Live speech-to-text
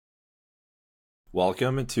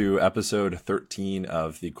Welcome to episode 13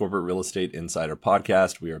 of the Corporate Real Estate Insider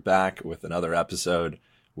Podcast. We are back with another episode.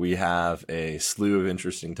 We have a slew of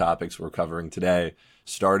interesting topics we're covering today,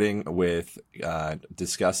 starting with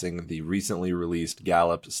discussing the recently released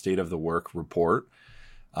Gallup State of the Work report.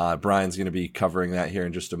 Brian's going to be covering that here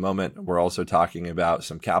in just a moment. We're also talking about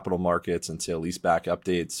some capital markets and sale-leaseback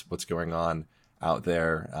updates, what's going on out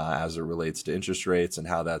there as it relates to interest rates and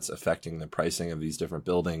how that's affecting the pricing of these different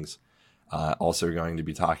buildings. Also going to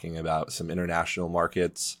be talking about some international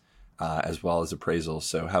markets as well as appraisals.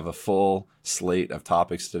 So have a full slate of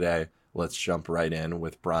topics today. Let's jump right in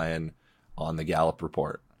with Brian on the Gallup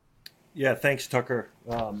report. Yeah, thanks, Tucker.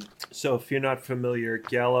 So if you're not familiar,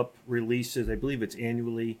 Gallup releases, I believe it's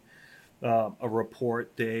annually, a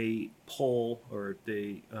report. They poll or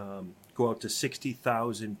they go out to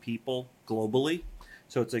 60,000 people globally.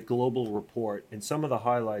 So it's a global report. And some of the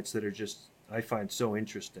highlights that are just, I find so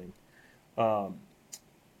interesting.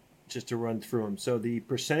 Just to run through them. So the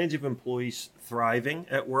percentage of employees thriving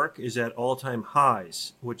at work is at all-time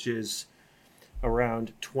highs, which is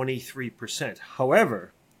around 23%.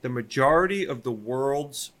 However, the majority of the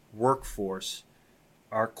world's workforce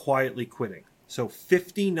are quietly quitting. So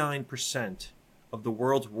 59% of the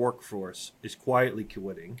world's workforce is quietly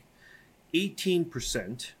quitting.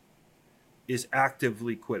 18% is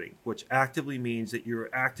actively quitting, which actively means that you're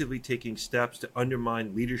actively taking steps to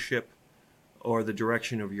undermine leadership or the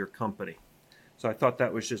direction of your company. So I thought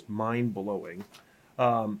that was just mind-blowing.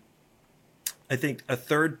 I think a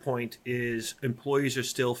third point is employees are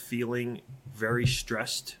still feeling very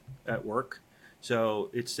stressed at work.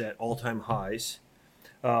 So it's at all-time highs.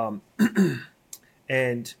 And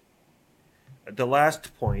the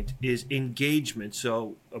last point is engagement.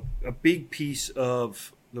 So a big piece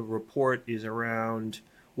of the report is around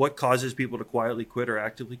what causes people to quietly quit or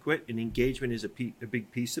actively quit, and engagement is a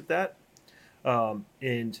big piece of that.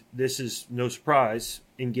 And this is no surprise.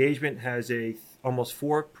 Engagement has almost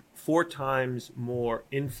four times more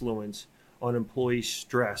influence on employee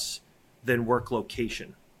stress than work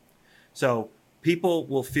location. So people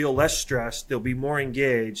will feel less stressed. They'll be more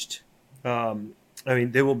engaged.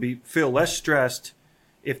 They will feel less stressed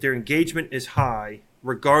if their engagement is high,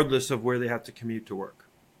 regardless of where they have to commute to work.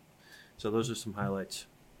 So those are some highlights.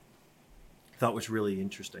 I thought was really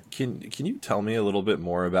interesting. Can you tell me a little bit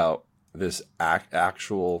more about this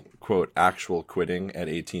actual quitting at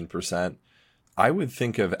 18%? I would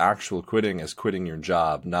think of actual quitting as quitting your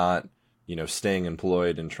job, not, staying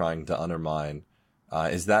employed and trying to undermine.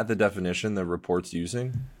 Is that the definition the report's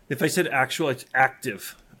using? If I said actual, it's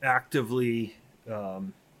actively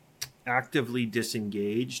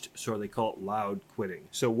disengaged. So they call it loud quitting.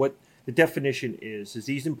 So what the definition is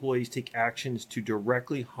these employees take actions to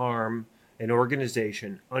directly harm an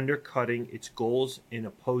organization, undercutting its goals and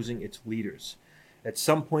opposing its leaders. At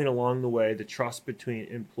some point along the way, the trust between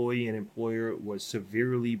employee and employer was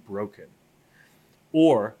severely broken.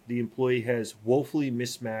 Or the employee has woefully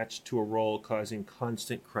mismatched to a role, causing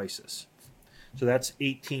constant crisis. So that's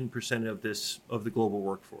 18% of the global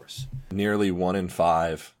workforce. Nearly 1 in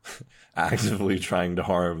 5 actively trying to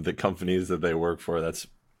harm the companies that they work for. That's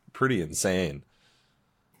pretty insane.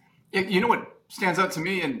 You know what stands out to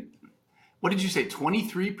me, and what did you say?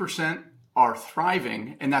 23% are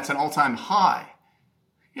thriving, and that's an all-time high.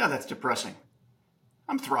 Yeah, that's depressing.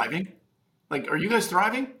 I'm thriving. Are you guys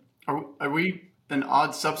thriving? Are we an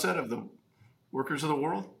odd subset of the workers of the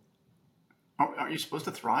world? Aren't you supposed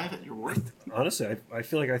to thrive at your work? Honestly, I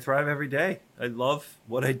feel like I thrive every day. I love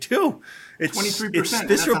what I do. 23%.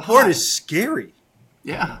 This report is scary.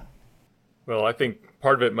 Yeah. Well, I think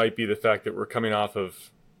part of it might be the fact that we're coming off of,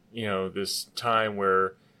 this time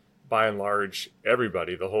where, by and large,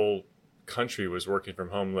 everybody, the whole country was working from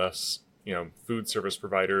home, less, food service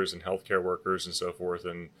providers and healthcare workers and so forth.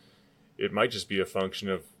 And it might just be a function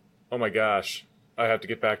of, oh my gosh, I have to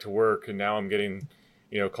get back to work. And now I'm getting,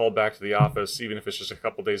 called back to the office, even if it's just a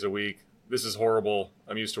couple days a week. This is horrible.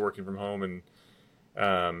 I'm used to working from home. And,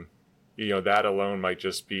 that alone might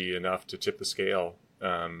just be enough to tip the scale.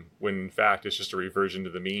 When in fact, it's just a reversion to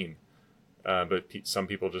the mean. But some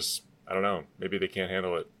people just, I don't know, maybe they can't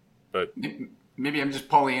handle it. But maybe I'm just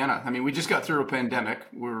Pollyanna. We just got through a pandemic.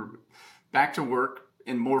 We're back to work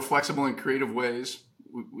in more flexible and creative ways.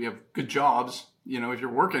 We have good jobs. If you're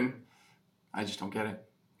working, I just don't get it.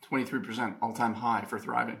 23% all-time high for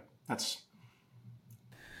thriving. That's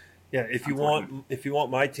If you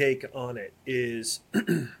want my take on it is,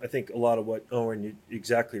 I think a lot of what Owen, you're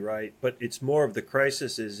exactly right, but it's more of the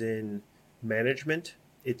crisis is in management.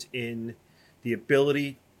 It's in the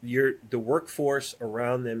ability the workforce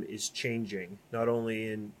around them is changing, not only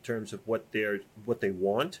in terms of what they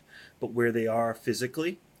want, but where they are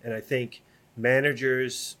physically. And I think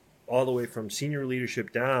managers, all the way from senior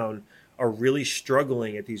leadership down, are really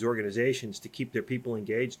struggling at these organizations to keep their people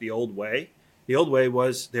engaged the old way. The old way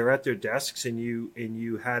was they're at their desks, and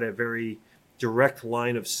you had a very direct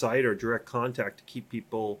line of sight or direct contact to keep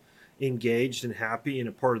people engaged and happy and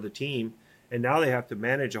a part of the team. And now they have to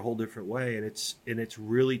manage a whole different way, and it's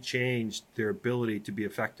really changed their ability to be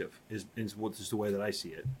effective. Is the way that I see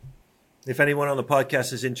it. If anyone on the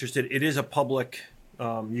podcast is interested, it is a public.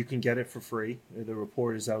 You can get it for free. The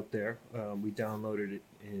report is out there. We downloaded it,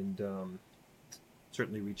 and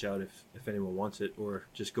certainly reach out if anyone wants it, or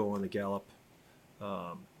just go on the Gallup,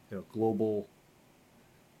 Global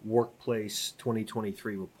Workplace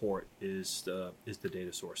 2023 report is the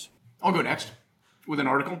data source. I'll go next with an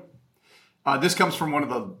article. This comes from one of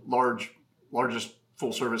the largest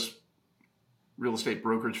full-service real estate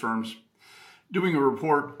brokerage firms, doing a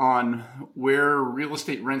report on where real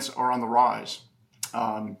estate rents are on the rise.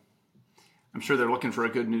 I'm sure they're looking for a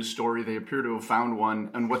good news story. They appear to have found one,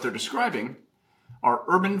 and what they're describing are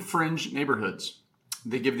urban fringe neighborhoods.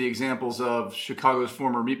 They give the examples of Chicago's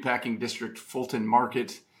former meatpacking district, Fulton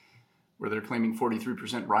Market, where they're claiming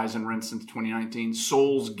 43% rise in rents since 2019.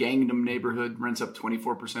 Seoul's Gangnam neighborhood, rents up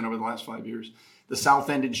 24% over the last 5 years. The South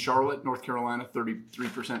End in Charlotte, North Carolina,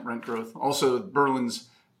 33% rent growth. Also, Berlin's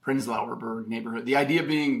Prenzlauer Berg neighborhood. The idea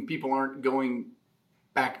being people aren't going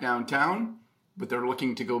back downtown, but they're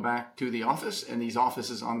looking to go back to the office, and these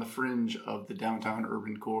offices on the fringe of the downtown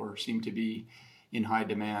urban core seem to be in high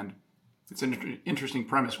demand. It's an interesting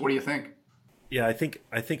premise. What do you think? Yeah, I think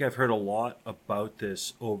I've heard a lot about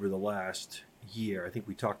this over the last year. I think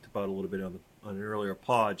we talked about a little bit on an earlier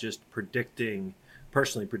pod, just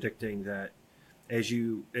personally predicting that as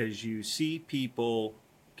you see people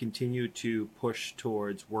continue to push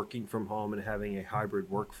towards working from home and having a hybrid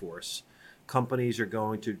workforce, companies are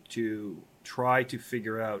going to try to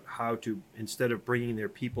figure out how to, instead of bringing their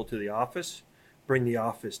people to the office, bring the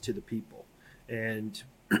office to the people. And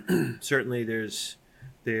certainly there's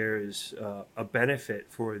a benefit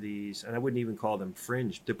for these, and I wouldn't even call them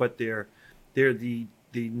fringe, but they're the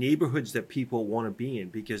neighborhoods that people want to be in,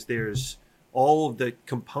 because there's all of the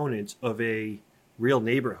components of a real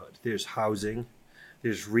neighborhood. There's housing,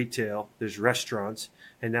 there's retail, there's restaurants,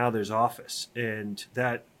 and now there's office. And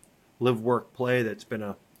that live, work, play that's been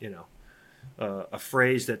a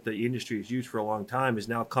phrase that the industry has used for a long time is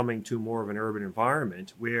now coming to more of an urban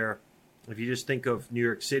environment where, if you just think of New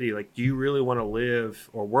York City, like, do you really want to live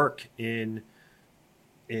or work in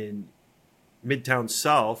Midtown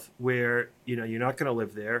South, where you're not going to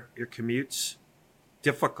live there? Your commute's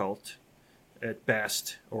difficult at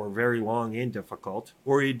best, or very long and difficult.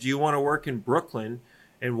 Or do you want to work in Brooklyn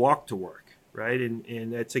and walk to work, right?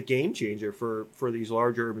 And that's a game changer for these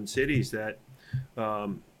large urban cities that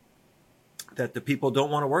that the people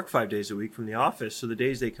don't want to work 5 days a week from the office. So the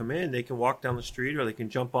days they come in, they can walk down the street, or they can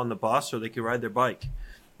jump on the bus, or they can ride their bike,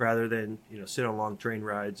 rather than sit on long train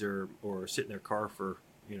rides or sit in their car for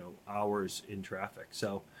hours in traffic.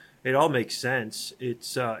 So it all makes sense.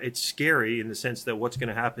 It's scary in the sense that what's going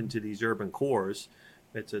to happen to these urban cores.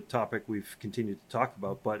 It's a topic we've continued to talk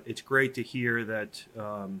about, but it's great to hear that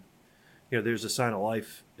there's a sign of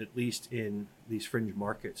life, at least in these fringe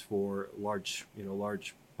markets for large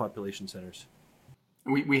population centers.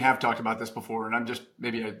 We have talked about this before, and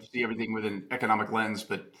maybe I see everything with an economic lens,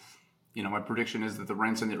 but my prediction is that the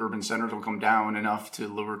rents in the urban centers will come down enough to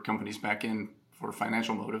lure companies back in for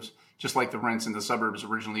financial motives, just like the rents in the suburbs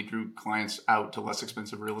originally drew clients out to less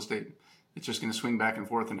expensive real estate. It's just going to swing back and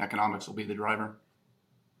forth, and economics will be the driver,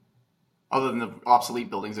 other than the obsolete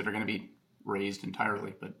buildings that are going to be raised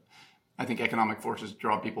entirely. But I think economic forces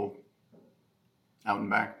draw people out and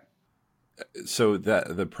back. So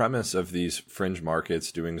that the premise of these fringe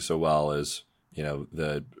markets doing so well is,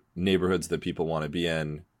 the neighborhoods that people want to be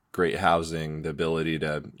in, great housing, the ability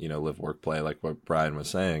to, live, work, play, like what Brian was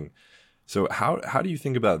saying. So how do you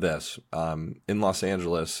think about this? In Los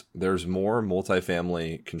Angeles, there's more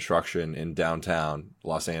multifamily construction in downtown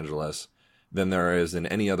Los Angeles than there is in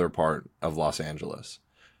any other part of Los Angeles.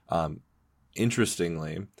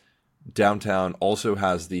 Interestingly, downtown also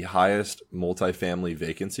has the highest multifamily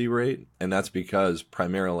vacancy rate, and that's because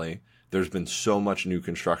primarily there's been so much new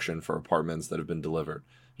construction for apartments that have been delivered.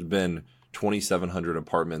 There's been 2,700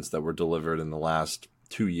 apartments that were delivered in the last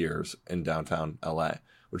 2 years in downtown LA,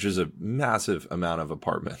 which is a massive amount of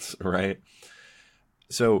apartments, right?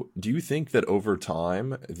 So do you think that over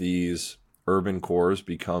time, these urban cores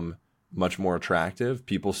become much more attractive?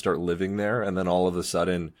 People start living there, and then all of a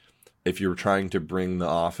sudden, if you're trying to bring the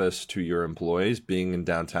office to your employees, being in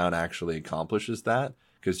downtown actually accomplishes that,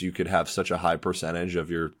 because you could have such a high percentage of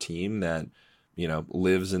your team that,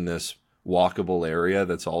 lives in this walkable area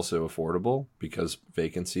that's also affordable because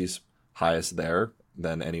vacancy's highest there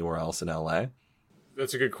than anywhere else in LA.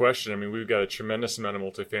 That's a good question. I mean, we've got a tremendous amount of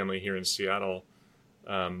multifamily here in Seattle,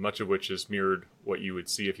 much of which is mirrored what you would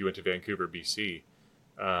see if you went to Vancouver, BC,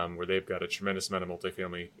 where they've got a tremendous amount of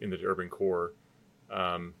multifamily in the urban core.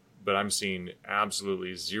 But I'm seeing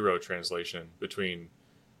absolutely zero translation between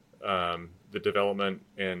the development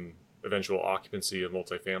and eventual occupancy of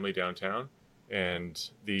multifamily downtown and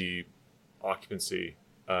the occupancy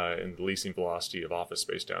and the leasing velocity of office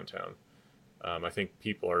space downtown. I think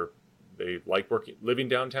they like living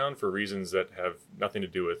downtown for reasons that have nothing to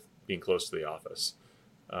do with being close to the office.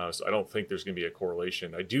 So I don't think there's going to be a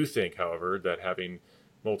correlation. I do think, however, that having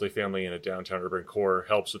multifamily in a downtown urban core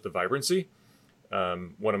helps with the vibrancy.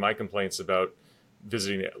 One of my complaints about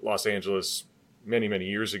visiting Los Angeles many, many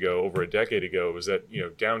years ago, over a decade ago, was that,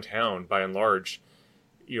 downtown, by and large,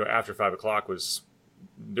 after 5 o'clock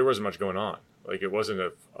there wasn't much going on. Like, it wasn't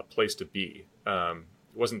a place to be. It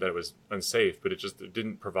wasn't that it was unsafe, but it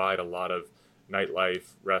didn't provide a lot of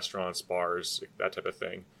nightlife, restaurants, bars, that type of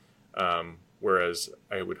thing. Whereas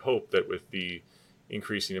I would hope that with the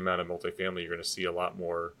increasing amount of multifamily, you're going to see a lot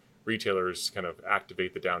more retailers kind of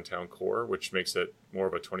activate the downtown core, which makes it more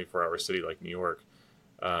of a 24-hour city like New York.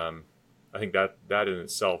 I think that in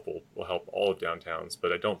itself will help all of downtowns,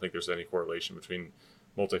 but I don't think there's any correlation between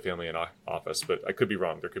multifamily and office. But I could be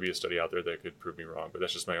wrong. There could be a study out there that could prove me wrong, but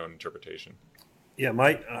that's just my own interpretation. Yeah,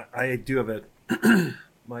 I do have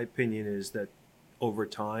my opinion is that over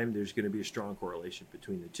time there's going to be a strong correlation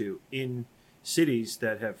between the two. In cities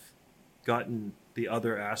that have gotten the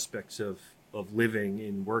other aspects of living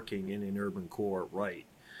and working in an urban core right.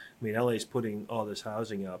 I mean, LA's putting all this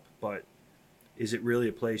housing up, but is it really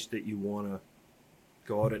a place that you want to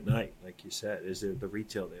go out at night? Like you said, is there the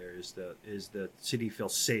retail there? Is the city feel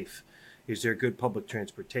safe? Is there good public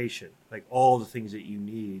transportation? Like all the things that you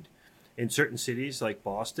need. In certain cities like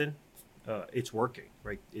Boston, it's working,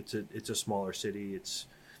 right? It's a smaller city.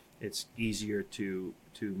 It's easier to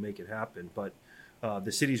make it happen. But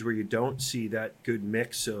the cities where you don't see that good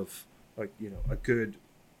mix of a good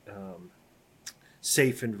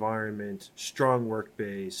safe environment, strong work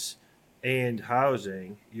base, and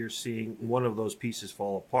housing, you're seeing one of those pieces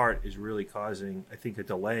fall apart is really causing, I think, a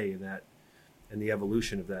delay in that and the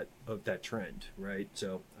evolution of that trend, right?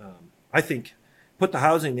 So I think put the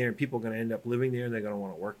housing there and people are going to end up living there and they're going to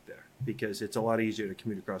want to work there because it's a lot easier to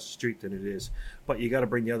commute across the street than it is. But you got to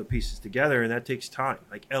bring the other pieces together, and that takes time.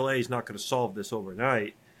 Like LA is not going to solve this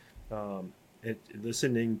overnight.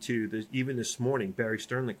 Listening to even this morning, Barry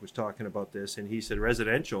Sternlick was talking about this, and he said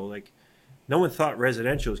residential, like no one thought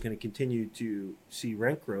residential is going to continue to see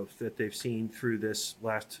rent growth that they've seen through this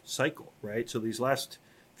last cycle, right? So these last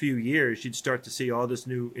few years, you'd start to see all this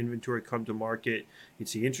new inventory come to market. You'd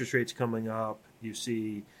see interest rates coming up. You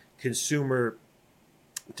see consumer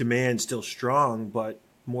demand still strong, but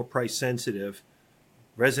more price sensitive.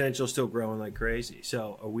 Residential still growing like crazy.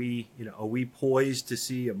 So are we poised to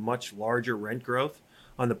see a much larger rent growth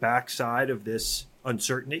on the backside of this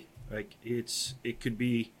uncertainty? Like it could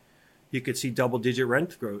be, you could see double-digit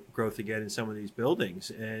rent growth again in some of these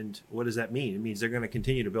buildings. And what does that mean? It means they're going to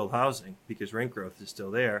continue to build housing because rent growth is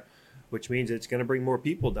still there, which means it's going to bring more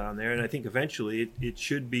people down there. And I think eventually it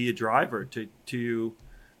should be a driver to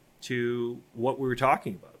what we were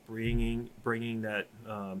talking about, bringing that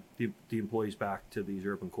the employees back to these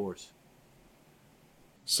urban cores.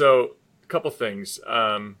 So a couple things.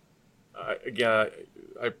 I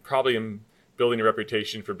probably am building a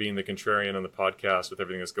reputation for being the contrarian on the podcast with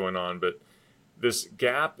everything that's going on, but this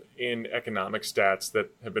gap in economic stats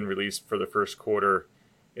that have been released for the first quarter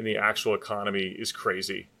in the actual economy is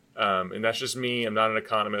crazy. And that's just me. I'm not an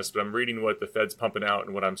economist, but I'm reading what the Fed's pumping out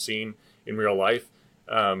and what I'm seeing in real life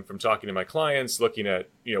from talking to my clients, looking at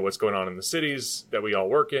what's going on in the cities that we all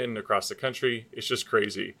work in across the country. It's just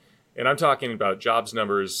crazy. And I'm talking about jobs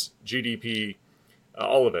numbers, GDP,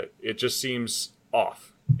 all of it. It just seems off.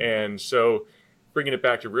 And so bringing it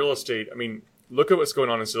back to real estate, I mean, look at what's going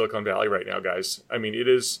on in Silicon Valley right now, guys. I mean, it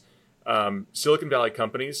is Silicon Valley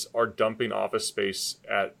companies are dumping office space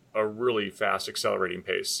at a really fast, accelerating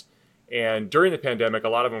pace. And during the pandemic, a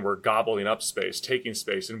lot of them were gobbling up space, taking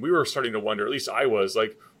space. And we were starting to wonder, at least I was,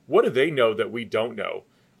 like, what do they know that we don't know?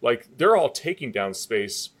 Like, they're all taking down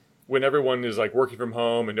space when everyone is like working from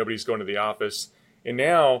home and nobody's going to the office. And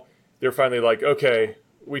now they're finally like, okay,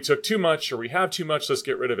 we took too much or we have too much, let's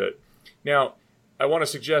get rid of it. Now, I want to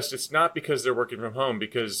suggest it's not because they're working from home,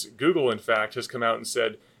 because Google, in fact, has come out and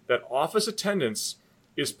said that office attendance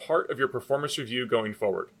is part of your performance review going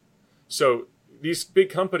forward. So these big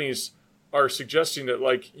companies are suggesting that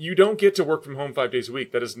like you don't get to work from home 5 days a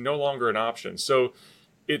week. That is no longer an option. So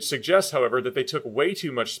it suggests, however, that they took way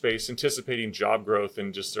too much space anticipating job growth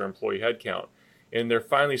and just their employee headcount. And they're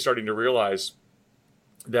finally starting to realize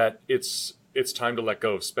that it's time to let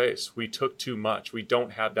go of space. We took too much. We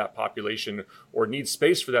don't have that population or need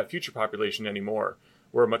space for that future population anymore.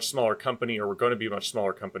 We're a much smaller company, or we're going to be a much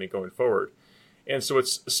smaller company going forward. And so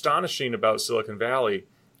what's astonishing about Silicon Valley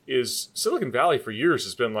is Silicon Valley for years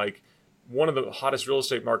has been like one of the hottest real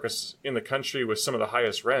estate markets in the country with some of the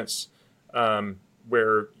highest rents,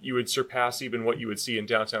 where you would surpass even what you would see in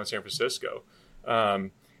downtown San Francisco.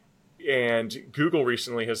 And Google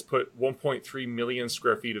recently has put 1.3 million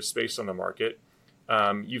square feet of space on the market.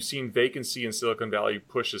 You've seen vacancy in Silicon Valley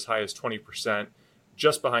push as high as 20%,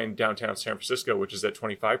 just behind downtown San Francisco, which is at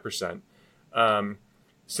 25%.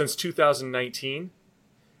 Since 2019,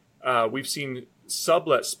 we've seen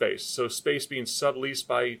sublet space, so space being subleased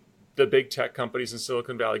by the big tech companies in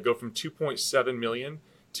Silicon Valley, go from 2.7 million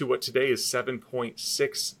to what today is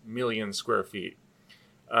 7.6 million square feet.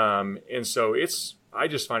 And so I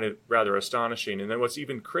just find it rather astonishing. And then what's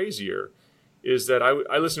even crazier is that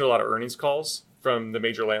I listen to a lot of earnings calls from the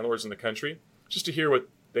major landlords in the country just to hear what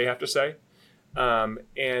they have to say.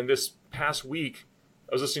 And this past week,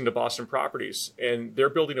 I was listening to Boston Properties, and they're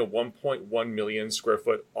building a 1.1 million square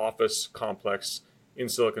foot office complex in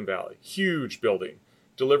Silicon Valley. Huge building,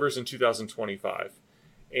 delivers in 2025.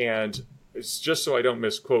 And it's just so I don't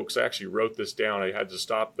misquote, because I actually wrote this down. I had to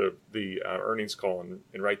stop the earnings call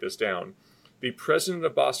and write this down. The president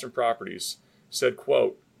of Boston Properties said,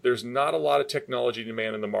 quote, "There's not a lot of technology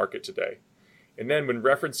demand in the market today." And then when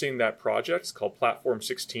referencing that project called Platform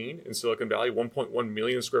 16 in Silicon Valley, 1.1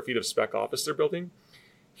 million square feet of spec office they're building,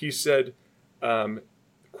 he said,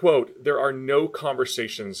 quote, "There are no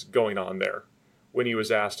conversations going on there," when he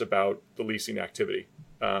was asked about the leasing activity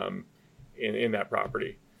in that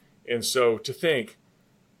property. And so to think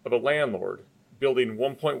of a landlord building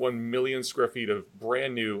 1.1 million square feet of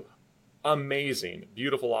brand new, amazing,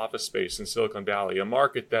 beautiful office space in Silicon Valley, a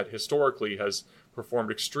market that historically has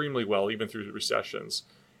performed extremely well even through the recessions,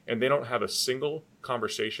 and they don't have a single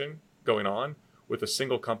conversation going on with a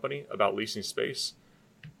single company about leasing space,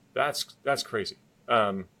 that's crazy.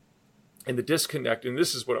 And the disconnect, and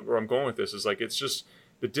this is where I'm going with this, is like it's just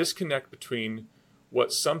the disconnect between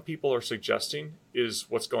what some people are suggesting is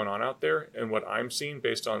what's going on out there and what I'm seeing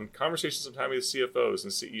based on conversations I'm having with CFOs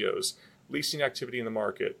and CEOs, leasing activity in the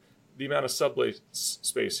market, the amount of sublet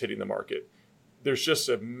space hitting the market. There's just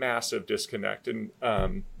a massive disconnect. And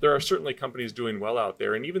there are certainly companies doing well out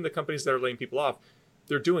there. And even the companies that are laying people off,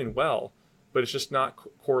 they're doing well. But it's just not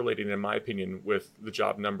correlating, in my opinion, with the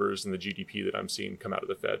job numbers and the GDP that I'm seeing come out of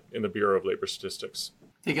the Fed in the Bureau of Labor Statistics.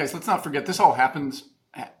 Hey guys, let's not forget this all happens,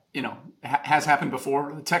 has happened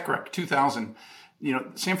before. The tech wreck, 2000.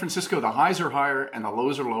 San Francisco, the highs are higher and the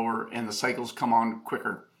lows are lower, and the cycles come on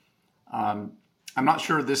quicker. I'm not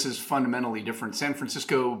sure this is fundamentally different. San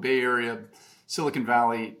Francisco, Bay Area, Silicon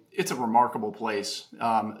Valley, it's a remarkable place.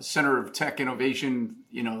 Center of tech innovation,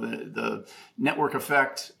 the network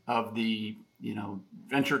effect of the,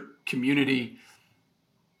 venture community.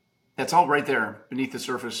 That's all right there beneath the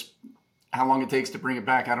surface. How long it takes to bring it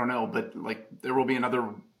back, I don't know. But there will be another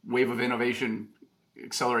wave of innovation,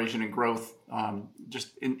 acceleration, and growth.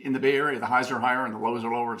 Just in the Bay Area, the highs are higher and the lows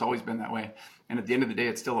are lower. It's always been that way. And at the end of the day,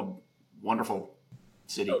 it's still a wonderful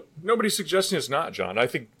city. No, nobody's suggesting it's not, John. I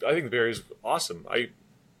think the Bay Area is awesome. I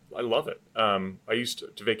love it. I used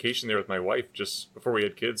to vacation there with my wife just before we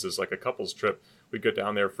had kids as like a couple's trip. We'd go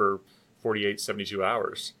down there for 48, 72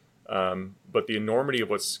 hours. But the enormity of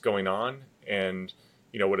what's going on and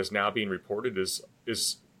what is now being reported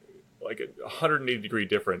is like a 180-degree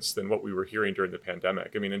difference than what we were hearing during the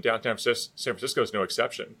pandemic. I mean, in downtown San Francisco is no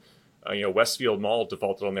exception. Westfield Mall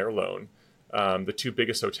defaulted on their loan. The two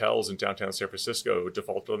biggest hotels in downtown San Francisco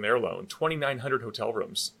defaulted on their loan. 2,900 hotel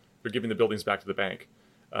rooms. They're giving the buildings back to the bank,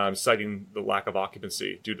 citing the lack of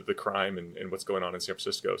occupancy due to the crime and what's going on in San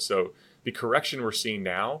Francisco. So the correction we're seeing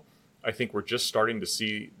now, I think we're just starting to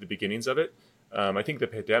see the beginnings of it. I think the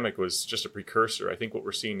pandemic was just a precursor. I think what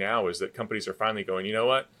we're seeing now is that companies are finally going, you know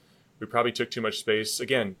what? We probably took too much space.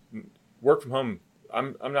 Again, work from home.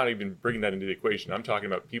 I'm not even bringing that into the equation. I'm talking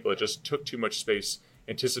about people that just took too much space,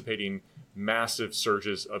 anticipating massive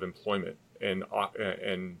surges of employment and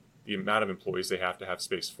the amount of employees they have to have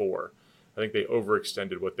space for. I think they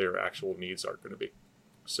overextended what their actual needs are going to be.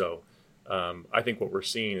 So I think what we're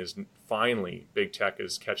seeing is finally big tech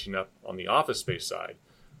is catching up on the office space side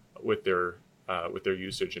with their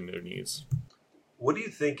usage and their needs. what do you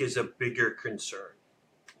think is a bigger concern?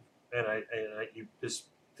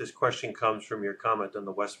 This question comes from your comment on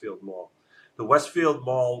the Westfield Mall. The Westfield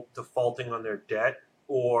Mall defaulting on their debt,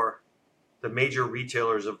 or the major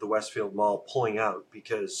retailers of the Westfield Mall pulling out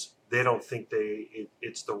because they don't think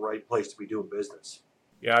it's the right place to be doing business?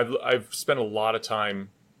 Yeah, I've spent a lot of time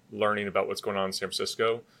learning about what's going on in San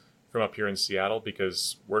Francisco from up here in Seattle,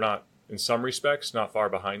 because we're not, in some respects, not far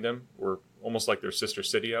behind them. We're almost like their sister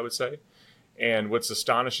city, I would say. And what's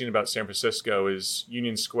astonishing about San Francisco is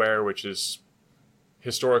Union Square, which has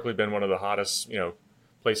historically been one of the hottest,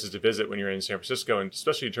 places to visit when you're in San Francisco, and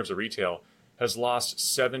especially in terms of retail, has lost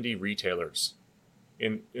 70 retailers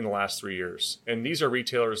in the last 3 years. And these are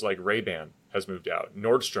retailers like Ray-Ban has moved out.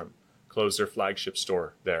 Nordstrom closed their flagship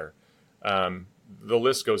store there. The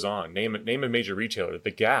list goes on. Name a major retailer.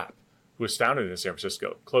 The Gap, who was founded in San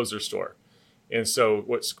Francisco, closed their store. And so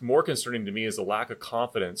what's more concerning to me is the lack of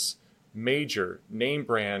confidence. Major name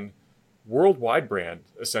brand, worldwide brand,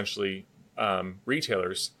 essentially,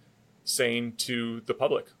 retailers saying to the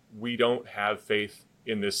public, we don't have faith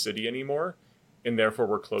in this city anymore, and therefore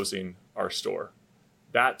we're closing our store.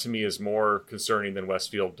 That to me is more concerning than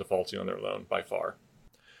Westfield defaulting on their loan by far.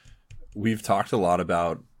 We've talked a lot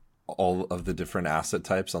about all of the different asset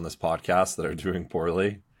types on this podcast that are doing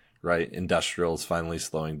poorly, right? Industrial is finally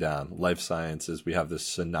slowing down. Life sciences, we have this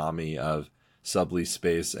tsunami of sublease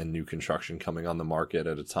space and new construction coming on the market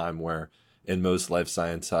at a time where in most life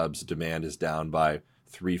science hubs, demand is down by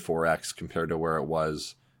 3-4x compared to where it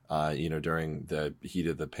was, during the heat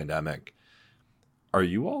of the pandemic. Are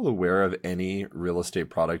you all aware of any real estate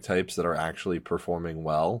product types that are actually performing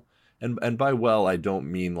well? And by well, I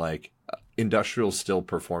don't mean like industrial still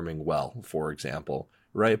performing well, for example,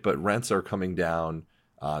 right? But rents are coming down.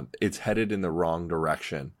 It's headed in the wrong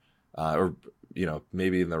direction, or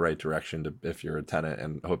maybe in the right direction if you're a tenant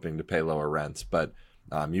and hoping to pay lower rents. But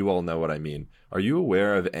you all know what I mean. Are you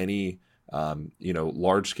aware of any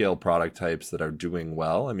large scale product types that are doing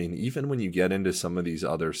well? I mean, even when you get into some of these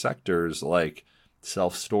other sectors like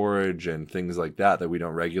self-storage and things like that we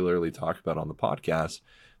don't regularly talk about on the podcast,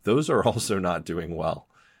 those are also not doing well.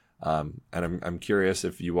 And I'm curious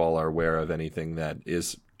if you all are aware of anything that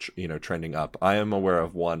is, trending up. I am aware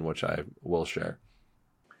of one, which I will share.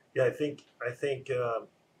 Yeah, I think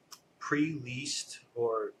pre-leased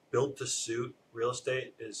or built to suit real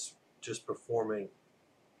estate is just performing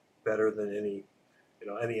better than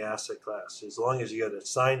any asset class. As long as you get a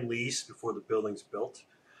signed lease before the building's built,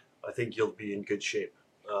 I think you'll be in good shape.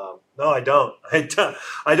 No, I don't.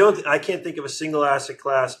 I can't think of a single asset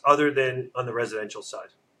class other than on the residential side.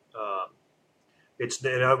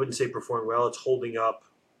 And I wouldn't say performing well. It's holding up.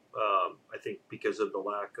 I think because of the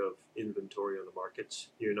lack of inventory on the markets,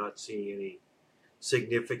 you're not seeing any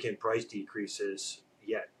significant price decreases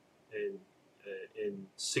yet in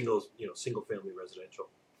single family residential.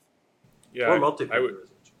 Yeah, or multifamily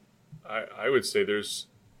residential. I would say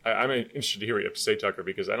I'm interested to hear what you have to say, Tucker,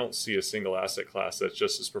 because I don't see a single asset class that's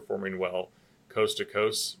just as performing well coast to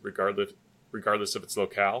coast, regardless of its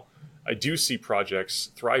locale. I do see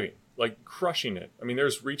projects thriving, like crushing it. I mean,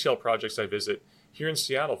 there's retail projects I visit here in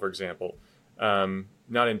Seattle, for example,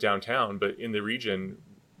 not in downtown, but in the region,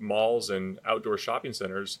 malls and outdoor shopping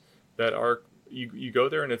centers that are, you go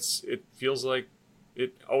there and it feels like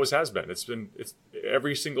it always has been. It's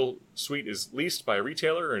every single suite is leased by a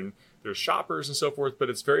retailer and there's shoppers and so forth, but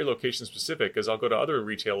it's very location specific, because I'll go to other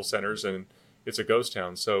retail centers and it's a ghost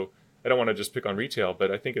town. So I don't want to just pick on retail,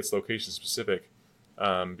 but I think it's location specific,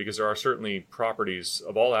 because there are certainly properties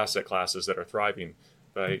of all asset classes that are thriving,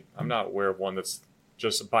 but I'm not aware of one that's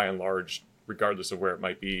just by and large, regardless of where it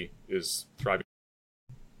might be, is thriving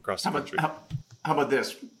across the country. How about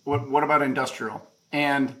this? What about industrial?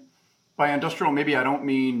 And by industrial, maybe I don't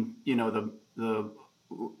mean, the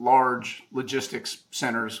large logistics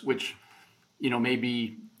centers, which, may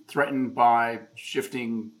be threatened by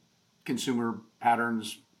shifting consumer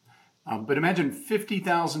patterns. But imagine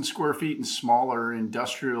 50,000 square feet and smaller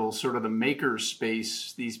industrial, sort of the maker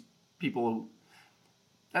space. These people,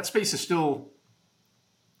 that space is still,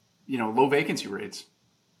 low vacancy rates.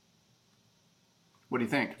 What do you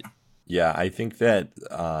think? Yeah, I think that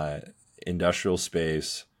industrial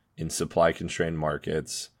space in supply constrained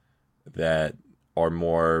markets that are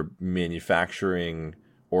more manufacturing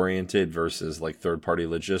oriented versus like third party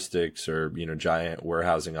logistics or, giant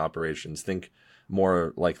warehousing operations, think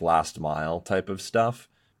more like last mile type of stuff,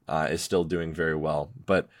 is still doing very well.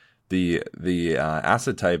 But the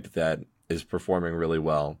asset type that is performing really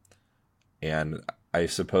well, and I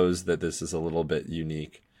suppose that this is a little bit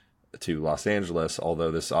unique, to Los Angeles,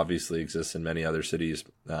 although this obviously exists in many other cities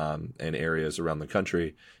and areas around the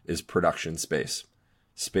country, is production space.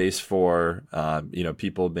 Space for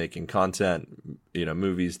people making content,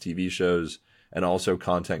 movies, TV shows, and also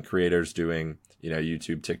content creators doing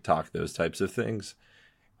YouTube, TikTok, those types of things.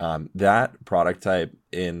 That product type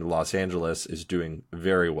in Los Angeles is doing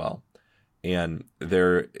very well. And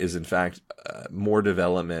there is, in fact, more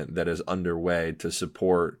development that is underway to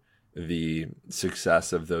support the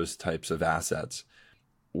success of those types of assets.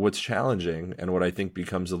 What's challenging, and what I think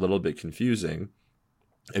becomes a little bit confusing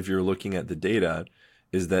if you're looking at the data,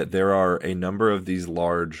 is that there are a number of these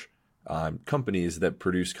large companies that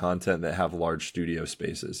produce content that have large studio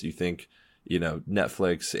spaces. You think,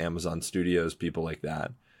 Netflix, Amazon Studios, people like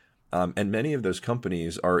that. And many of those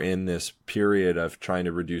companies are in this period of trying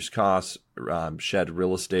to reduce costs, shed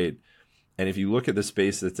real estate. And if you look at the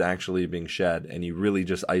space that's actually being shed and you really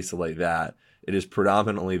just isolate that, it is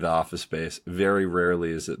predominantly the office space. Very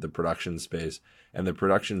rarely is it the production space. And the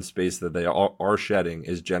production space that they are shedding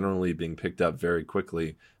is generally being picked up very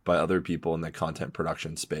quickly by other people in the content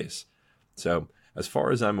production space. So as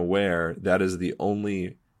far as I'm aware, that is the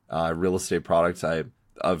only real estate product type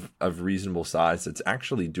of reasonable size that's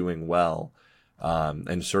actually doing well,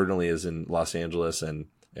 and certainly is in Los Angeles. And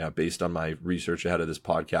based on my research ahead of this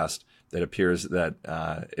podcast, it appears that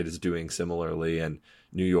it is doing similarly in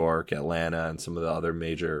New York, Atlanta, and some of the other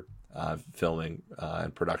major filming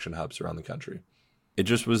and production hubs around the country. It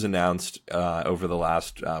just was announced over the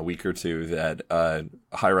last week or two that a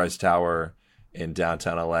high-rise tower in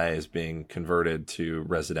downtown LA is being converted to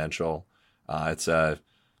residential. It's a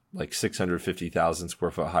 650,000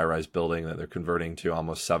 square foot high-rise building that they're converting to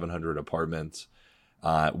almost 700 apartments.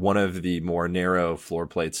 One of the more narrow floor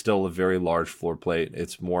plates, still a very large floor plate.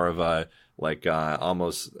 It's more of a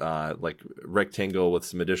almost rectangle with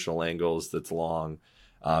some additional angles that's long.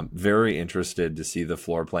 Very interested to see the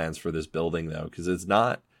floor plans for this building, though, because it's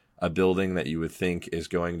not a building that you would think is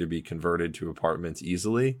going to be converted to apartments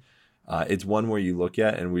easily. It's one where you look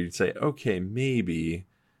at and we'd say, okay, maybe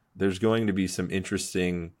there's going to be some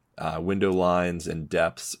interesting window lines and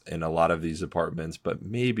depths in a lot of these apartments, but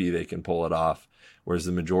maybe they can pull it off. Whereas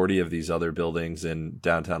the majority of these other buildings in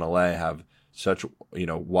downtown LA have such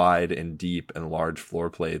wide and deep and large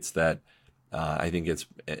floor plates that I think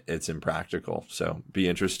it's impractical. So be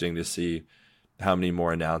interesting to see how many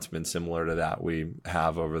more announcements similar to that we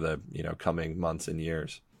have over the coming months and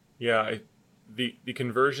years. Yeah, the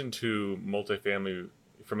conversion to multifamily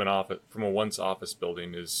from a once office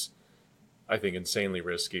building is, I think, insanely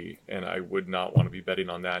risky, and I would not want to be betting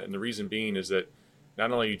on that. And the reason being is that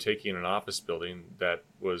not only are you taking an office building that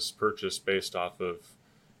was purchased based off of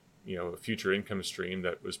a future income stream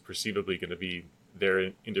that was perceivably going to be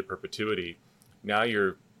there into perpetuity, now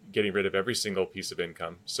you're getting rid of every single piece of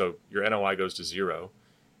income, so your NOI goes to zero.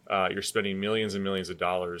 You're spending millions and millions of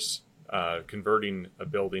dollars converting a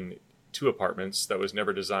building to apartments that was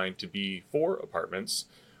never designed to be for apartments,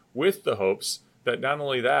 with the hopes that not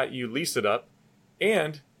only that you lease it up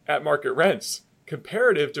and at market rents,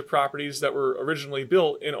 comparative to properties that were originally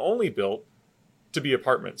built and only built to be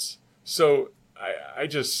apartments. So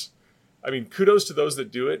I mean, kudos to those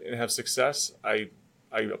that do it and have success. I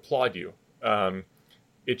applaud you.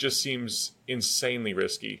 It just seems insanely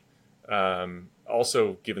risky.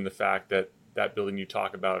 Also, given the fact that that building you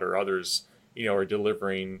talk about or others, are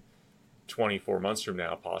delivering 24 months from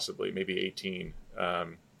now, possibly, maybe 18.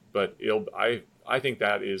 But I think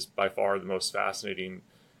that is by far the most fascinating,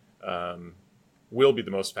 will be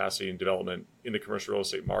the most fascinating development in the commercial real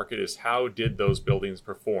estate market, is how did those buildings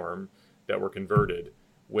perform that were converted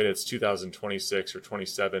when it's 2026 or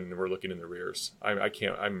 27 and we're looking in the rears.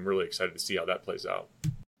 I'm really excited to see how that plays out.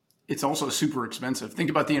 It's also super expensive. Think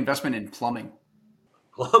about the investment in plumbing.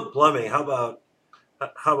 Plumbing. How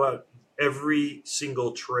about every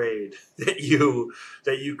single trade that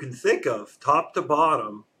you can think of, top to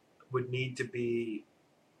bottom, would need to be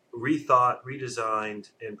rethought,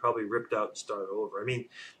 redesigned, and probably ripped out and start over. I mean,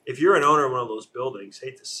 if you're an owner of one of those buildings,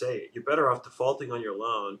 hate to say it, you're better off defaulting on your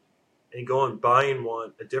loan and going buying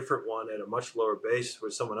a different one at a much lower base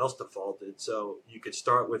where someone else defaulted. So you could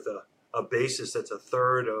start with a basis that's a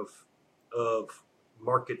third of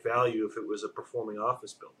market value if it was a performing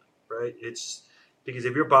office building, right? It's because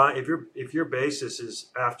if your basis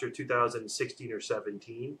is after 2016 or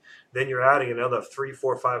 17, then you're adding another $300,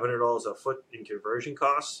 $400, $500 a foot in conversion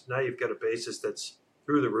costs. Now you've got a basis that's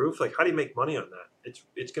through the roof. Like, how do you make money on that?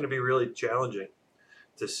 It's going to be really challenging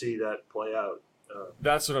to see that play out.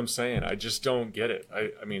 That's what I'm saying. I just don't get it.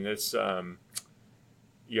 I mean, it's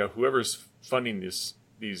whoever's funding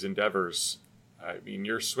these endeavors. I mean,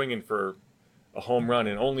 you're swinging for a home run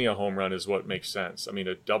and only a home run is what makes sense. I mean,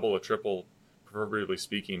 a double, a triple, proverbially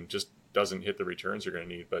speaking, just doesn't hit the returns you're going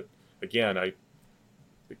to need. But again, I'm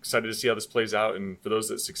excited to see how this plays out. And for those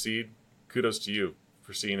that succeed, kudos to you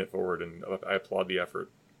for seeing it forward. And I applaud the effort.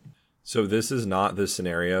 So this is not the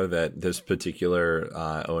scenario that this particular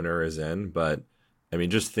owner is in, but I mean,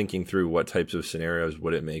 just thinking through what types of scenarios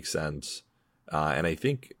would it make sense? And I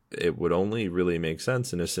think it would only really make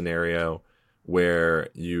sense in a scenario where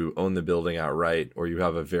you own the building outright or you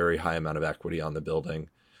have a very high amount of equity on the building.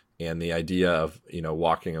 And the idea of,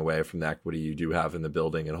 walking away from the equity you do have in the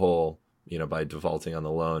building in whole, by defaulting on the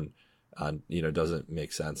loan, doesn't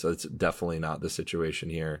make sense. So it's definitely not the situation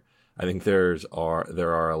here. I think there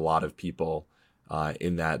are a lot of people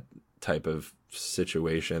in that type of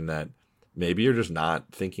situation that maybe you're just not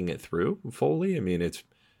thinking it through fully. I mean, it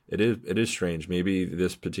is strange. Maybe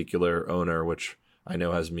this particular owner, which I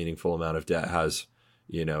know has a meaningful amount of debt, has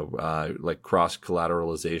like cross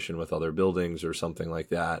collateralization with other buildings or something like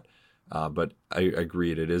that. But I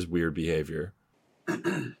agreed, it is weird behavior.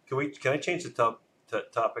 Can I change the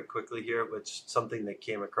topic quickly here? Which something that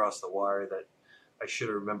came across the wire that I should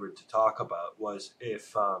have remembered to talk about was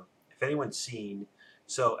if anyone's seen,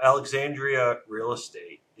 so Alexandria Real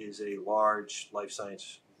Estate is a large life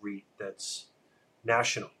science REIT that's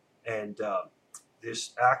national, and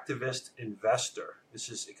this activist investor,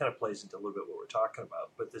 it kind of plays into a little bit what we're talking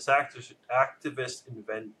about, but this activist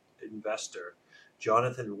investor,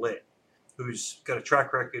 Jonathan Litt, who's got a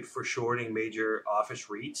track record for shorting major office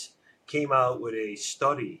REITs, came out with a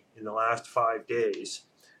study in the last 5 days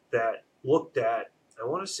that looked at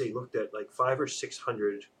like 500 or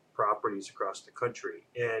 600 properties across the country.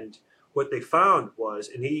 And what they found was,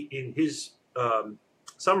 and in his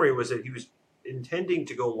summary was that he was intending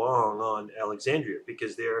to go long on Alexandria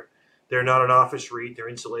because they're not an office REIT. They're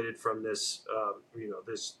insulated from this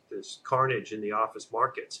this carnage in the office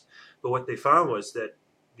markets. But what they found was that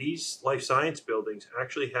these life science buildings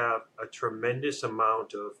actually have a tremendous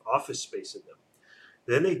amount of office space in them.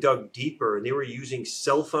 Then they dug deeper and they were using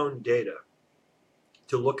cell phone data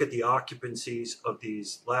to look at the occupancies of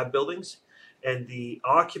these lab buildings, and the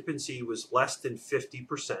occupancy was less than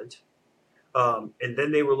 50%. And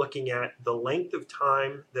then they were looking at the length of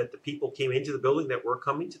time that the people came into the building that were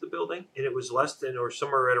coming to the building, and it was less than or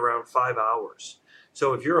somewhere at around 5 hours.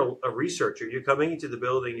 So if you're a researcher, you're coming into the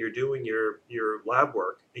building, you're doing your lab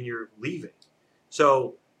work, and you're leaving.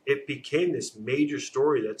 So it became this major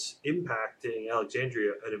story that's impacting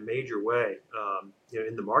Alexandria in a major way,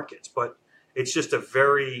 in the markets. But it's just a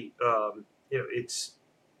very, it's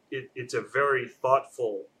a very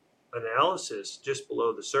thoughtful analysis just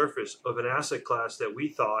below the surface of an asset class that we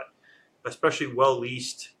thought, especially well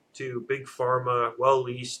leased to big pharma, well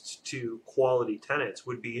leased to quality tenants,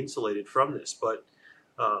 would be insulated from this. But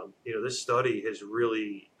this study has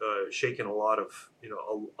really shaken a lot of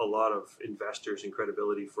investors and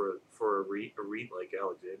credibility for a REIT like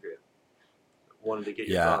Alexandria. Wanted to get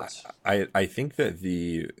your thoughts. I think that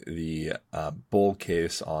the bull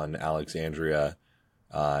case on Alexandria,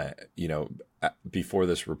 before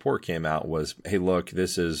this report came out was, hey, look,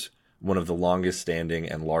 this is one of the longest standing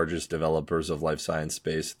and largest developers of life science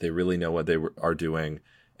space. They really know what they are doing,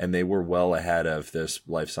 and they were well ahead of this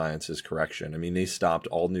life sciences correction. I mean, they stopped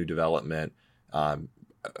all new development, I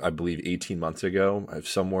believe 18 months ago,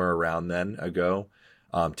 somewhere around then ago,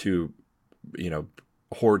 to,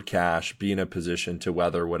 hoard cash, be in a position to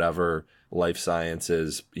weather whatever life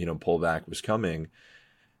sciences, pullback was coming.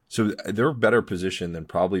 So they're better positioned than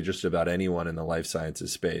probably just about anyone in the life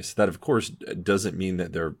sciences space. That, of course, doesn't mean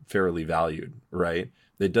that they're fairly valued, right?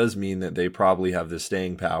 It does mean that they probably have the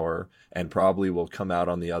staying power and probably will come out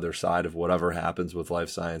on the other side of whatever happens with life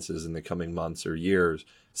sciences in the coming months or years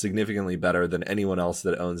significantly better than anyone else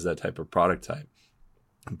that owns that type of product type.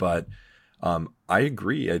 But I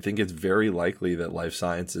agree. I think it's very likely that life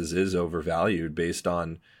sciences is overvalued based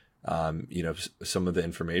on some of the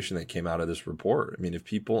information that came out of this report. I mean, if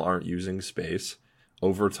people aren't using space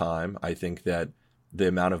over time, I think that the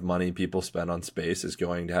amount of money people spend on space is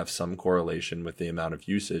going to have some correlation with the amount of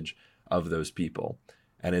usage of those people.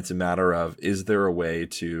 And it's a matter of, is there a way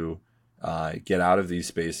to get out of these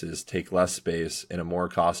spaces, take less space in a more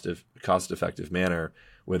cost-effective manner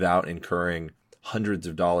without incurring hundreds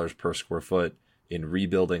of dollars per square foot in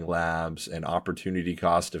rebuilding labs and opportunity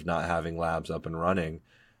cost of not having labs up and running.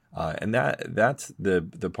 And that's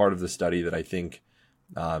the part of the study that I think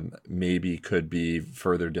maybe could be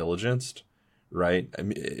further diligenced, right? I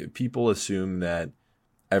mean, people assume that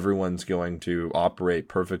everyone's going to operate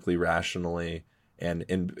perfectly rationally. And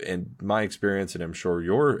in my experience, and I'm sure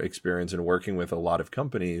your experience in working with a lot of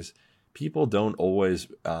companies, people don't always,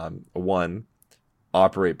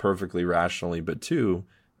 operate perfectly rationally, but two,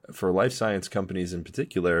 for life science companies in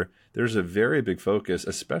particular, there's a very big focus,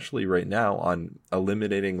 especially right now, on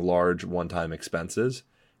eliminating large one-time expenses.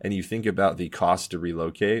 And you think about the cost to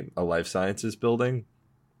relocate a life sciences building,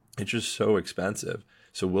 it's just so expensive.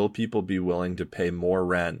 So will people be willing to pay more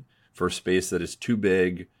rent for space that is too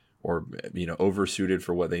big or, oversuited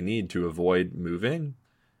for what they need to avoid moving?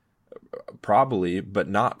 Probably, but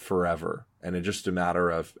not forever. And it's just a matter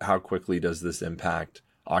of how quickly does this impact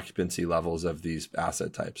occupancy levels of these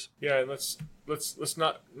asset types. Yeah, and let's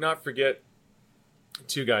not forget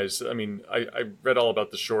two guys. I mean, I read all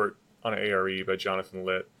about the short on ARE by Jonathan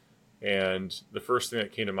Litt, and the first thing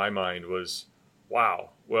that came to my mind was,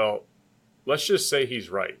 wow, well, let's just say he's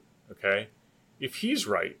right, okay? If he's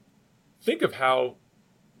right, think of how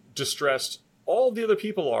distressed all the other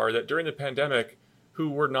people are that during the pandemic who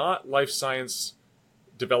were not life science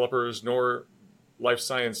developers nor life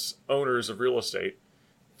science owners of real estate.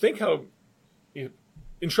 Think how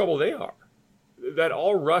in trouble they are. That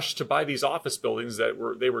all rushed to buy these office buildings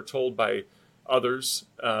that they were told by others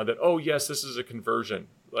that, oh yes, this is a conversion.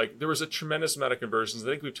 Like there was a tremendous amount of conversions. I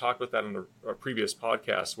think we've talked about that in a previous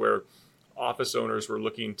podcast where office owners were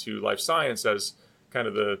looking to life science as kind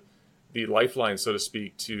of the lifeline, so to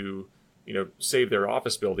speak, to save their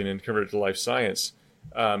office building and convert it to life science.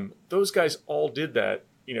 Those guys all did that,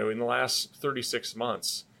 in the last 36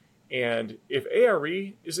 months. And if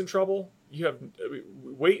ARE is in trouble, you have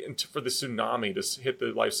wait for the tsunami to hit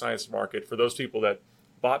the life science market for those people that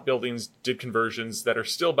bought buildings, did conversions that are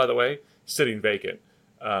still, by the way, sitting vacant,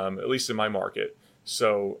 at least in my market.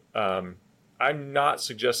 So I'm not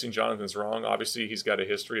suggesting Jonathan's wrong. Obviously, he's got a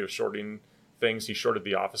history of shorting things. He shorted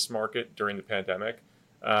the office market during the pandemic.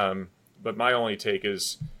 But my only take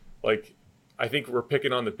is, I think we're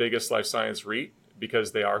picking on the biggest life science REIT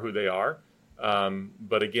because they are who they are.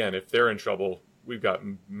 But again, if they're in trouble, we've got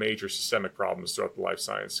major systemic problems throughout the life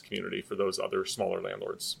science community for those other smaller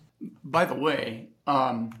landlords. By the way,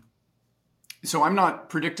 so I'm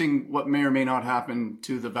not predicting what may or may not happen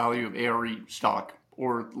to the value of ARE stock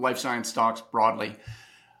or life science stocks broadly.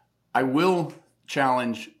 I will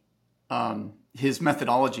challenge his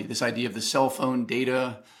methodology, this idea of the cell phone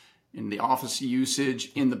data in the office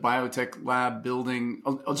usage in the biotech lab building.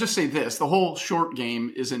 I'll just say this, the whole short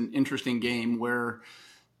game is an interesting game where,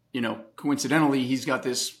 coincidentally, he's got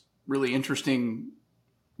this really interesting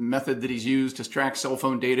method that he's used to track cell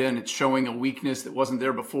phone data, and it's showing a weakness that wasn't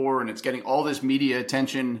there before, and it's getting all this media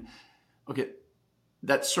attention. Okay,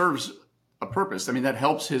 that serves a purpose. I mean, that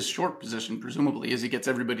helps his short position, presumably, as he gets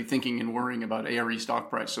everybody thinking and worrying about ARE stock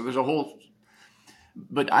price. So there's a whole,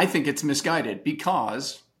 but I think it's misguided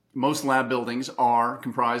because most lab buildings are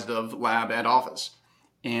comprised of lab and office.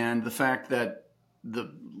 And the fact that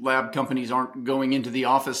the lab companies aren't going into the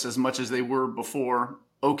office as much as they were before,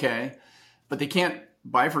 okay, but they can't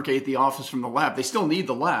bifurcate the office from the lab. They still need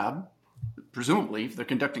the lab, presumably, if they're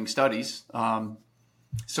conducting studies.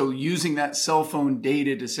 So using that cell phone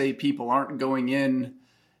data to say people aren't going in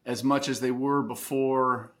as much as they were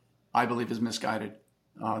before, I believe is misguided.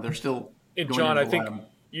 They're still and going John, into I the think lab.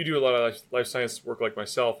 You do a lot of life science work like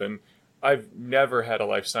myself, and I've never had a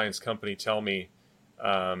life science company tell me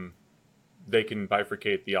they can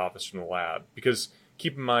bifurcate the office from the lab. Because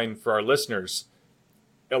keep in mind, for our listeners,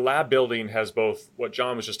 a lab building has both what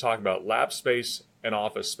John was just talking about, lab space and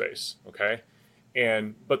office space, okay?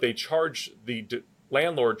 But they charge, the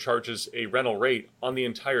landlord charges a rental rate on the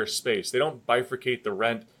entire space. They don't bifurcate the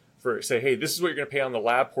rent for, say, hey, this is what you're going to pay on the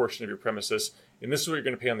lab portion of your premises, and this is what you're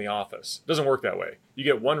going to pay on the office. It doesn't work that way. You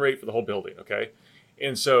get one rate for the whole building, okay?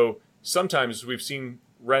 And so sometimes we've seen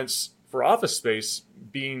rents for office space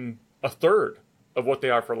being a third of what they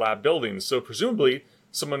are for lab buildings. So presumably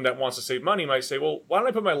someone that wants to save money might say, well, why don't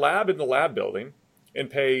I put my lab in the lab building and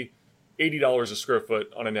pay $80 a square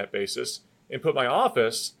foot on a net basis and put my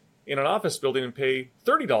office in an office building and pay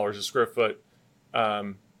 $30 a square foot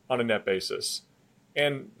on a net basis,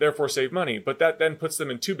 and therefore save money. But that then puts them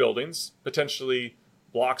in two buildings, potentially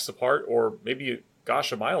blocks apart, or maybe,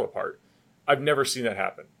 a mile apart. I've never seen that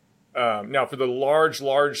happen. Now, for the large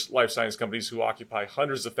life science companies who occupy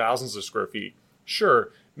hundreds of thousands of square feet,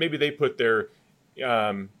 sure, maybe they put their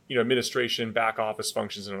administration, back office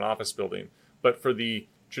functions in an office building. But for the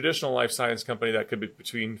traditional life science company that could be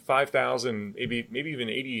between 5,000, maybe even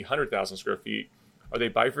 80, 100,000 square feet, are they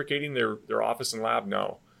bifurcating their office and lab?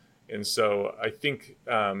 No. And so I think,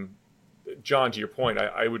 John, to your point,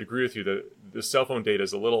 I would agree with you that the cell phone data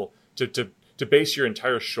is a little, to base your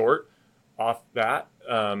entire short off that,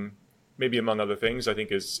 maybe among other things, I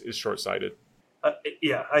think is short-sighted.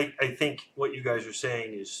 Yeah, I think what you guys are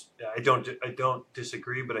saying is I don't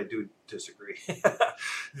disagree, but I do disagree.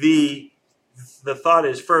 the the thought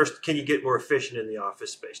is first, can you get more efficient in the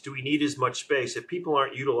office space? Do we need as much space if people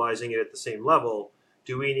aren't utilizing it at the same level?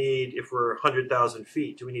 Do we need, if we're 100,000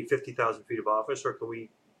 feet, do we need 50,000 feet of office, or can we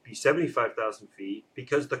be 75,000 feet?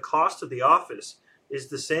 Because the cost of the office is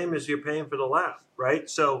the same as you're paying for the lab, right?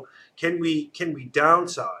 So can we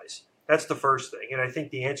downsize? That's the first thing, and I think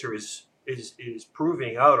the answer is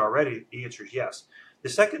proving out already. The answer is yes. The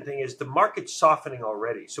second thing is the market's softening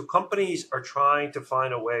already. So companies are trying to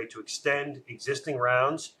find a way to extend existing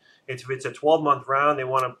rounds. If it's a 12-month round, they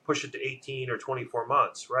want to push it to 18 or 24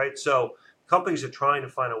 months, right? So companies are trying to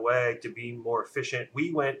find a way to be more efficient.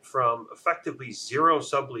 We went from effectively zero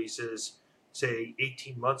subleases, say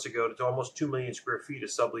 18 months ago, to almost 2 million square feet of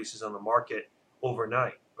subleases on the market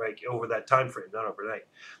overnight, right? Over that time frame, not overnight.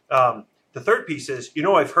 The third piece is,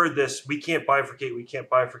 I've heard this, we can't bifurcate, we can't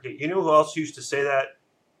bifurcate. You know who else used to say that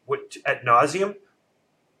ad nauseum?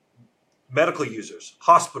 Medical users,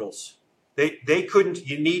 hospitals. They couldn't,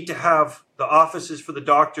 you need to have the offices for the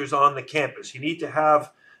doctors on the campus. You need to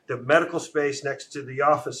have the medical space next to the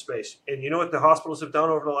office space. And you know what the hospitals have done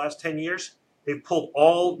over the last 10 years? They've pulled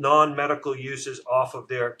all non-medical uses off of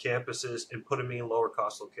their campuses and put them in lower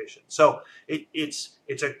cost locations. So to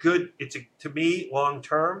me, long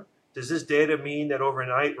term, does this data mean that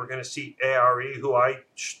overnight we're going to see ARE, who I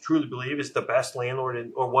truly believe is the best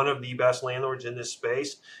landlord or one of the best landlords in this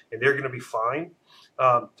space, and they're going to be fine?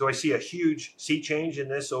 Do I see a huge sea change in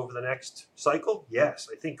this over the next cycle? Yes.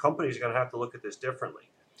 I think companies are going to have to look at this differently.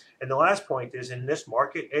 And the last point is, in this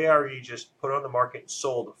market, ARE just put on the market and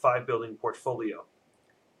sold a 5-building portfolio.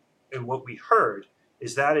 And what we heard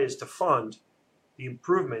is that is to fund the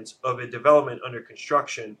improvements of a development under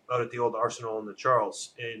construction out at the old Arsenal in the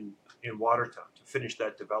Charles in Watertown to finish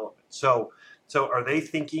that development. So are they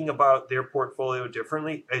thinking about their portfolio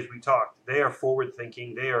differently? As we talked, they are forward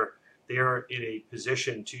thinking. They are in a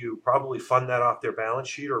position to probably fund that off their balance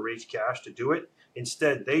sheet or raise cash to do it.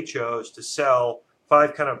 Instead, they chose to sell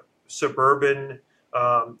 5 kind of suburban,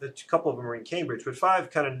 a couple of them are in Cambridge, but 5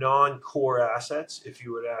 kind of non-core assets, if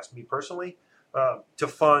you would ask me personally, to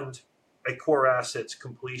fund a core assets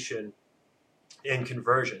completion and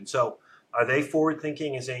conversion. So are they forward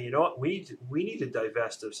thinking and saying, you know what, we need to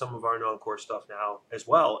divest of some of our non-core stuff now as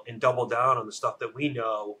well and double down on the stuff that we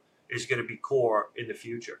know is going to be core in the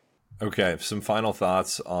future? Okay, some final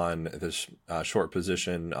thoughts on this short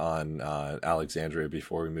position on Alexandria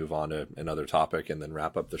before we move on to another topic and then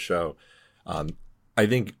wrap up the show. I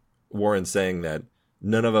think Warren's saying that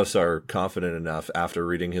none of us are confident enough after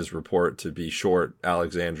reading his report to be short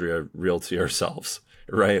Alexandria Realty ourselves,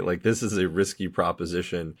 right? Like, this is a risky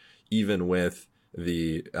proposition, even with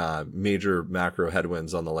the major macro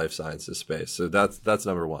headwinds on the life sciences space. So that's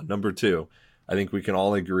number one. Number two, I think we can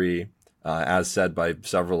all agree, as said by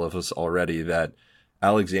several of us already, that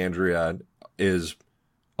Alexandria is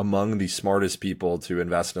among the smartest people to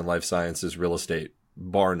invest in life sciences real estate,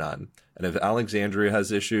 bar none. And if Alexandria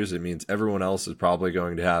has issues, it means everyone else is probably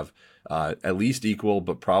going to have at least equal,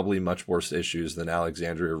 but probably much worse issues than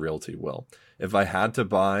Alexandria Realty will. If I had to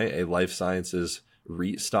buy a life sciences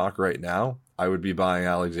REIT stock right now, I would be buying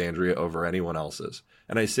Alexandria over anyone else's.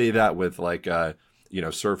 And I say that with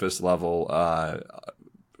surface level of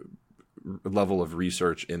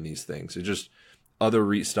research in these things. It just, other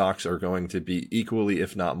REIT stocks are going to be equally,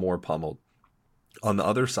 if not more, pummeled. On the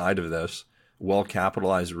other side of this,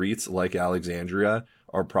 well-capitalized REITs like Alexandria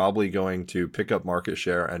are probably going to pick up market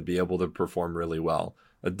share and be able to perform really well.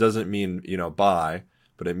 That doesn't mean, buy,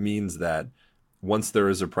 but it means that once there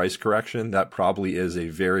is a price correction, that probably is a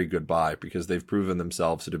very good buy because they've proven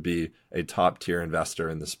themselves to be a top-tier investor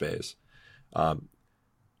in the space.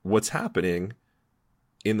 What's happening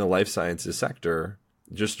in the life sciences sector,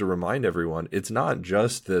 just to remind everyone, it's not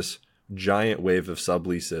just this giant wave of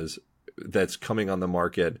subleases that's coming on the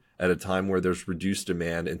market at a time where there's reduced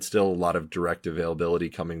demand and still a lot of direct availability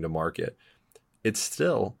coming to market. It's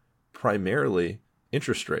still primarily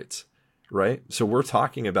interest rates, right? So we're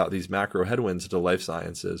talking about these macro headwinds to life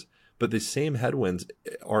sciences, but the same headwinds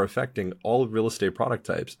are affecting all real estate product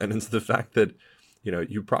types. And it's the fact that,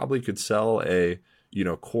 you probably could sell a,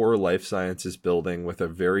 core life sciences building with a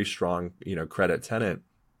very strong, credit tenant,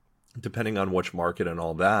 depending on which market and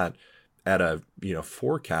all that, at a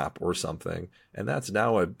 4 cap or something, and that's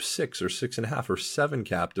now a 6 or 6.5 or 7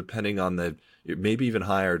 cap, depending on maybe even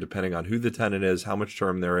higher, depending on who the tenant is, how much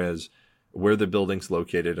term there is, where the building's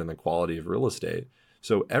located, and the quality of real estate.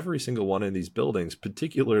 So every single one of these buildings,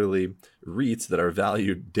 particularly REITs that are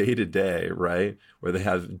valued day to day, right, where they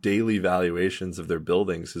have daily valuations of their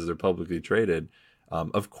buildings because they're publicly traded,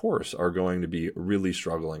 of course, are going to be really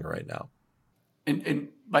struggling right now. And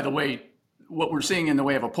by the way, what we're seeing in the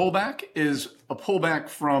way of a pullback is a pullback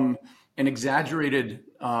from an exaggerated,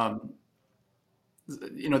 there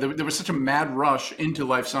was such a mad rush into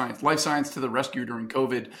life science to the rescue during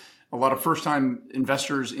COVID. A lot of first-time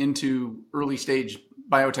investors into early-stage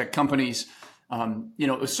biotech companies.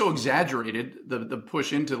 It was so exaggerated, the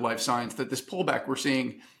push into life science, that this pullback we're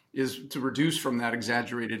seeing is to reduce from that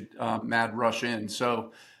exaggerated mad rush in.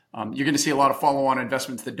 So you're going to see a lot of follow-on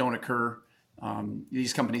investments that don't occur.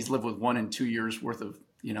 These companies live with 1 and 2 years worth of,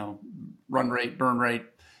 run rate, burn rate.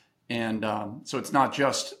 And so it's not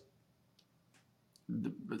just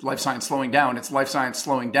life science slowing down, it's life science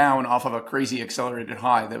slowing down off of a crazy accelerated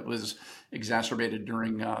high that was exacerbated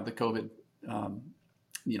during the COVID,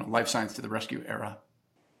 life science to the rescue era.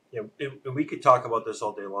 Yeah, and we could talk about this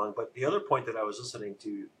all day long, but the other point that I was listening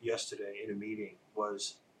to yesterday in a meeting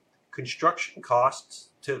was construction costs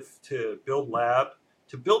to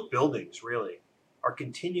build buildings really are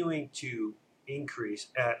continuing to increase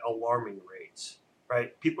at alarming rates,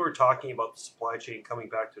 right? People are talking about the supply chain coming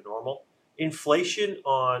back to normal. Inflation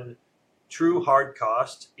on true hard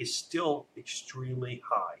costs is still extremely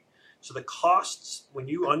high. So the costs, when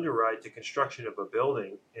you underwrite the construction of a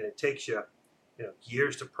building, and it takes you,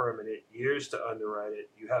 years to permit it, years to underwrite it,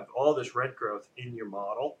 you have all this rent growth in your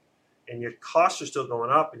model, and your costs are still going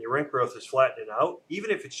up, and your rent growth is flattening out. Even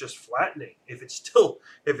if it's just flattening, if it's still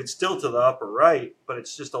to the upper right, but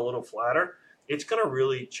it's just a little flatter, it's going to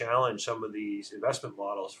really challenge some of these investment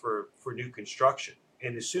models for new construction.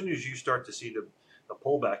 And as soon as you start to see the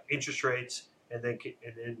pullback, interest rates, and then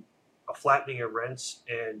a flattening of rents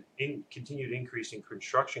and continued increase in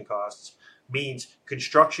construction costs means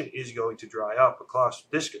construction is going to dry up across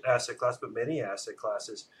this asset class, but many asset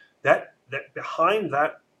classes. That behind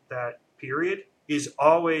that period is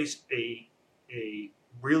always a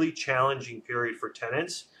really challenging period for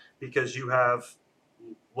tenants, because you have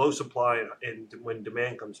low supply and when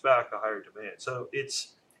demand comes back, a higher demand. So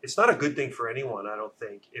it's not a good thing for anyone, I don't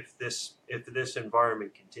think, if this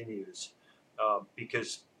environment continues,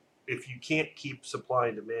 because if you can't keep supply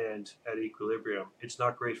and demand at equilibrium, it's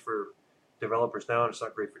not great for developers now, and it's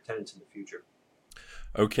not great for tenants in the future.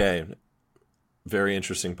 Okay. Very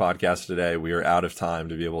interesting podcast today. We are out of time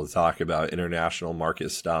to be able to talk about international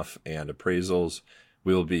market stuff and appraisals.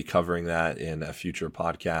 We will be covering that in a future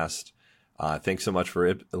podcast. Thanks so much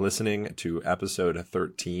for listening to episode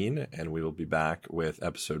 13, and we will be back with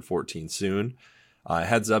episode 14 soon.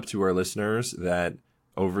 Heads up to our listeners that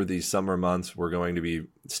over these summer months, we're going to be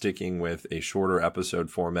sticking with a shorter episode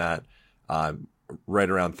format, right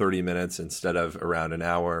around 30 minutes instead of around an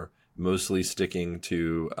hour, mostly sticking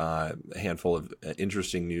to a handful of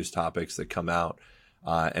interesting news topics that come out.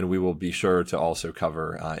 And we will be sure to also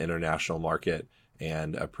cover international market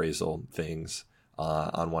and appraisal things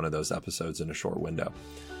on one of those episodes in a short window.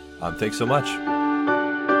 Thanks so much.